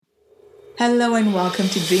Hello and welcome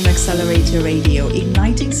to Dream Accelerator Radio,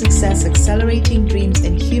 igniting success, accelerating dreams,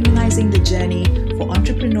 and humanizing the journey for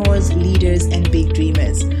entrepreneurs, leaders, and big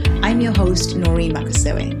dreamers. I'm your host, Noreen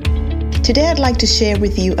Makasewe. Today I'd like to share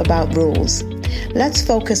with you about rules. Let's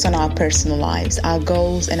focus on our personal lives, our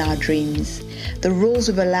goals, and our dreams, the rules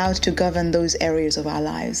we've allowed to govern those areas of our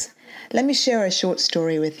lives. Let me share a short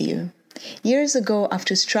story with you. Years ago,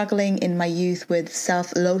 after struggling in my youth with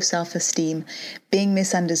low self-esteem, being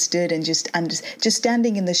misunderstood and just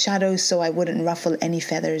standing in the shadows so I wouldn't ruffle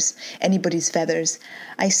anybody's feathers,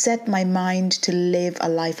 I set my mind to live a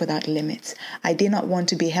life without limits. I did not want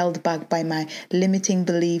to be held back by my limiting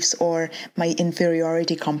beliefs or my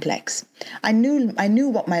inferiority complex. I knew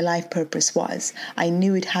what my life purpose was. I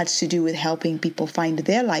knew it had to do with helping people find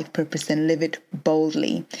their life purpose and live it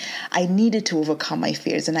boldly. I needed to overcome my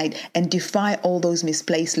fears and defy all those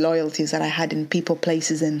misplaced loyalties that I had in people,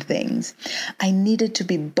 places, and things. I needed to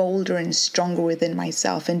be bolder and stronger within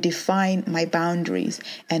myself and define my boundaries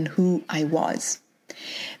and who I was.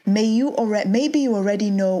 Maybe you already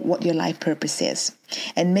know what your life purpose is,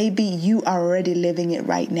 and maybe you are already living it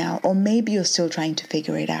right now, or maybe you're still trying to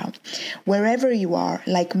figure it out. Wherever you are,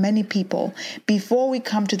 like many people, before we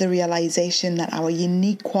come to the realization that our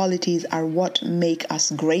unique qualities are what make us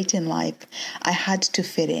great in life, I had to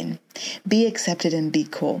fit in, be accepted, and be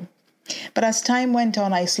cool. But as time went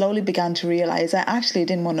on, I slowly began to realize I actually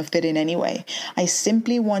didn't want to fit in anyway. I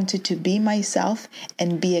simply wanted to be myself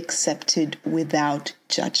and be accepted without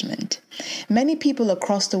judgment. Many people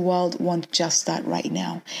across the world want just that right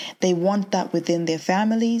now. They want that within their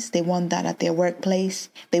families, they want that at their workplace,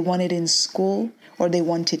 they want it in school, or they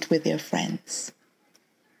want it with their friends.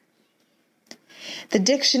 The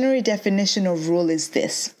dictionary definition of rule is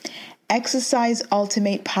this: exercise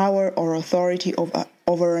ultimate power or authority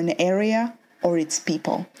over an area or its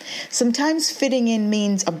people. Sometimes fitting in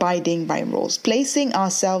means abiding by rules, placing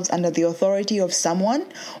ourselves under the authority of someone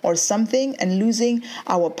or something and losing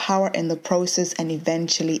our power in the process and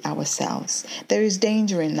eventually ourselves. There is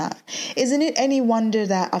danger in that. Isn't it any wonder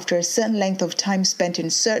that after a certain length of time spent in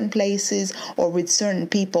certain places or with certain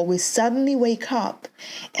people, we suddenly wake up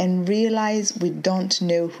and realize we don't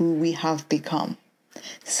know who we have become?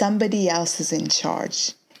 Somebody else is in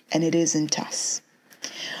charge, and it isn't us.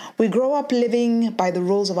 We grow up living by the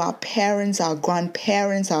rules of our parents, our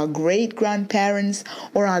grandparents, our great-grandparents,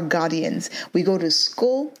 or our guardians. We go to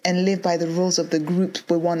school and live by the rules of the groups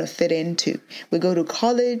we want to fit into. We go to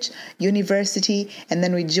college, university, and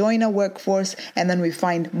then we join a workforce, and then we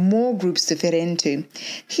find more groups to fit into.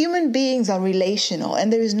 Human beings are relational,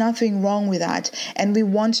 and there is nothing wrong with that, and we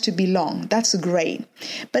want to belong. That's great.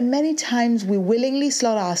 But many times we willingly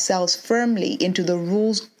slot ourselves firmly into the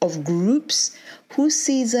rules of groups whose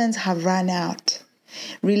seasons have run out,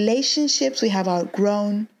 relationships we have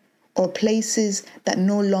outgrown, or places that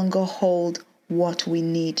no longer hold what we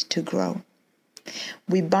need to grow.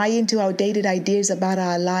 We buy into outdated ideas about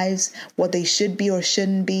our lives, what they should be or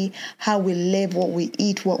shouldn't be, how we live, what we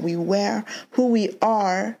eat, what we wear, who we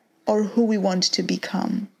are, or who we want to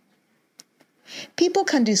become. People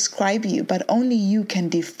can describe you, but only you can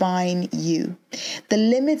define you. The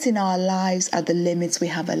limits in our lives are the limits we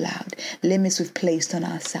have allowed, limits we've placed on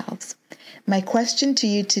ourselves. My question to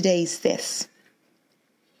you today is this: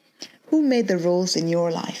 who made the rules in your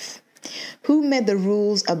life? Who made the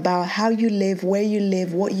rules about how you live, where you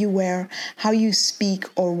live, what you wear, how you speak,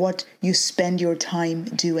 or what you spend your time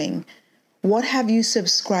doing? What have you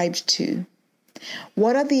subscribed to?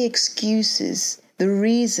 What are the excuses, the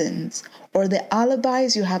reasons, or the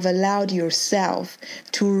alibis you have allowed yourself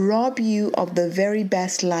to rob you of the very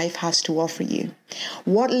best life has to offer you?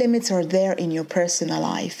 What limits are there in your personal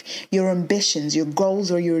life, your ambitions, your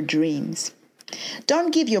goals, or your dreams?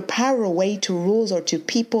 Don't give your power away to rules or to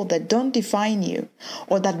people that don't define you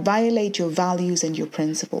or that violate your values and your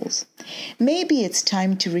principles. Maybe it's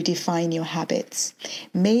time to redefine your habits.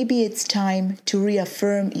 Maybe it's time to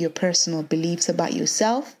reaffirm your personal beliefs about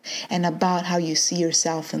yourself and about how you see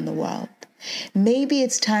yourself in the world. Maybe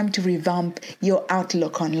it's time to revamp your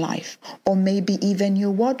outlook on life, or maybe even your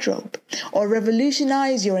wardrobe, or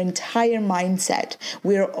revolutionize your entire mindset.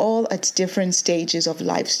 We're all at different stages of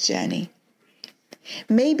life's journey.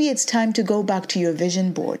 Maybe it's time to go back to your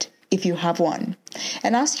vision board, if you have one,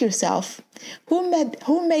 and ask yourself, who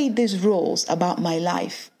made these rules about my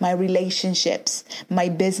life, my relationships, my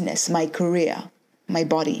business, my career, my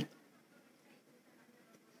body?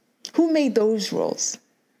 Who made those rules?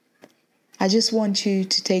 I just want you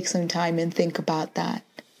to take some time and think about that.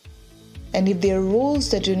 And if there are rules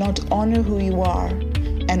that do not honor who you are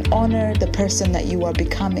and honor the person that you are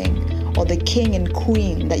becoming or the king and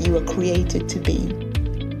queen that you were created to be,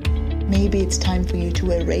 maybe it's time for you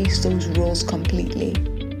to erase those roles completely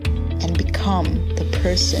and become the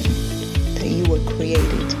person that you were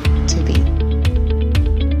created to be.